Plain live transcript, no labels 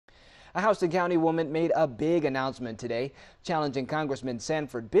A Houston County woman made a big announcement today, challenging Congressman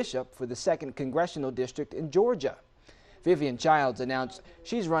Sanford Bishop for the 2nd Congressional District in Georgia. Vivian Childs announced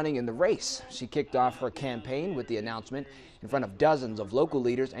she's running in the race. She kicked off her campaign with the announcement in front of dozens of local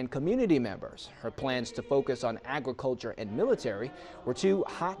leaders and community members. Her plans to focus on agriculture and military were two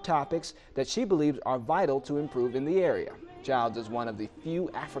hot topics that she believes are vital to improve in the area. Childs is one of the few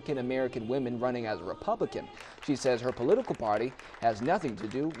African-American women running as a Republican. She says her political party has nothing to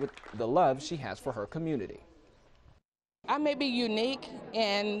do with the love she has for her community. I may be unique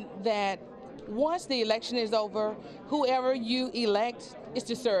in that once the election is over, whoever you elect is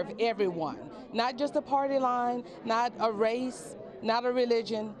to serve everyone, not just a party line, not a race, not a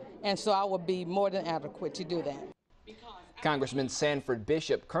religion, and so I will be more than adequate to do that. Congressman Sanford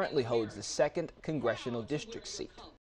Bishop currently holds the 2nd Congressional District seat.